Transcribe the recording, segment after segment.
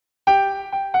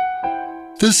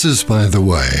This is By the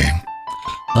Way.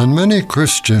 On many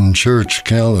Christian church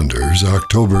calendars,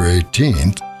 October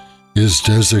 18th is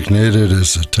designated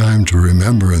as a time to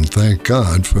remember and thank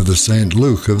God for the St.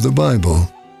 Luke of the Bible.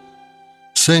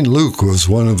 St. Luke was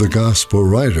one of the Gospel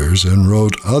writers and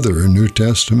wrote other New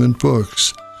Testament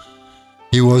books.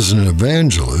 He was an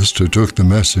evangelist who took the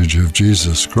message of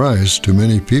Jesus Christ to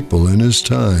many people in his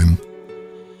time.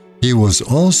 He was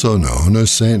also known as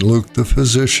St. Luke the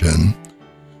Physician.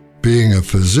 Being a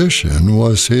physician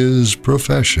was his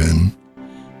profession.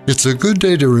 It's a good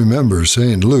day to remember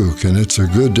St. Luke, and it's a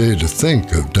good day to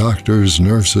think of doctors,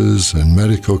 nurses, and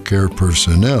medical care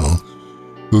personnel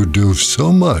who do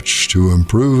so much to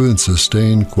improve and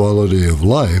sustain quality of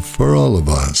life for all of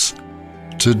us.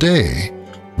 Today,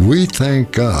 we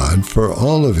thank God for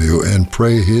all of you and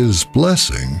pray His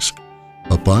blessings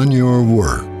upon your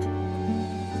work.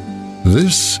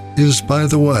 This is By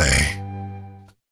the Way.